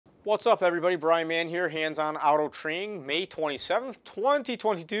What's up, everybody? Brian Mann here, Hands-On Auto Training, May 27th,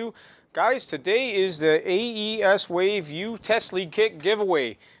 2022. Guys, today is the AES Wave U Test Lead Kit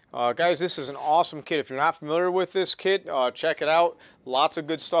giveaway. Guys, this is an awesome kit. If you're not familiar with this kit, check it out. Lots of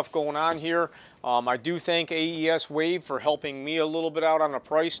good stuff going on here. I do thank AES Wave for helping me a little bit out on the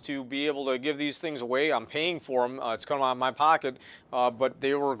price to be able to give these things away. I'm paying for them. It's coming out of my pocket, but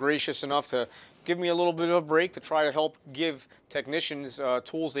they were gracious enough to give me a little bit of a break to try to help give technicians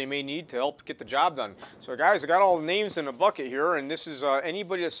tools they may need to help get the job done. So guys, I got all the names in a bucket here, and this is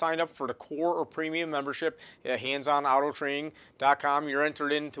anybody that signed up for the core or premium membership at handsonautotraining.com. You're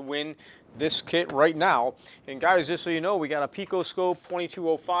entered in to win this kit right now. And guys, just so you know, we got a Picoscope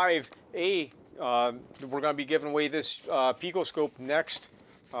 2205A. We're going to be giving away this Picoscope next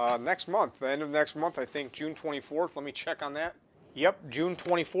month, the end of next month, I think June 24th. Let me check on that. Yep, June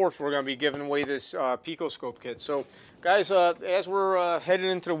 24th, we're going to be giving away this Picoscope kit. So, guys, as we're heading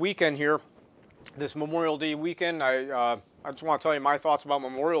into the weekend here, this Memorial Day weekend, I just want to tell you my thoughts about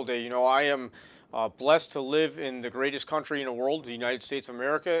Memorial Day. You know, I am blessed to live in the greatest country in the world, the United States of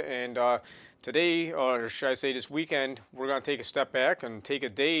America, and today, or should I say this weekend, we're going to take a step back and take a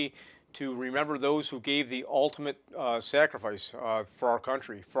day to remember those who gave the ultimate sacrifice for our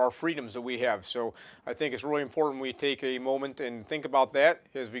country, for our freedoms that we have. So I think it's really important we take a moment and think about that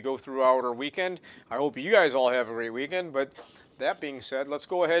as we go throughout our weekend. I hope you guys all have a great weekend, but that being said, let's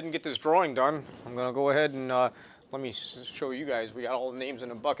go ahead and get this drawing done. I'm going to go ahead and let me show you guys. We got all the names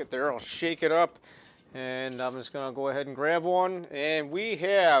in a bucket there. I'll shake it up, and I'm just going to go ahead and grab one. And we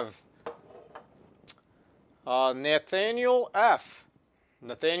have Nathaniel F.,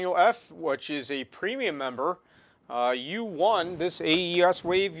 which is a premium member. You won this AES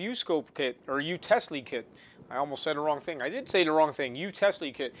Wave U Scope kit, or U Test Lead kit. I almost said the wrong thing. I did say the wrong thing. U Test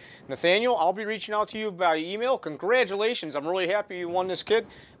Lead kit. Nathaniel, I'll be reaching out to you by email. Congratulations. I'm really happy you won this kit.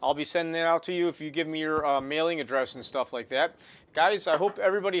 I'll be sending it out to you if you give me your mailing address and stuff like that. Guys, I hope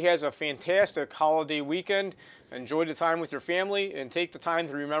everybody has a fantastic holiday weekend. Enjoy the time with your family and take the time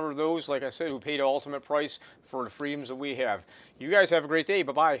to remember those, like I said, who paid the ultimate price for the freedoms that we have. You guys have a great day.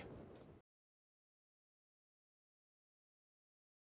 Bye-bye.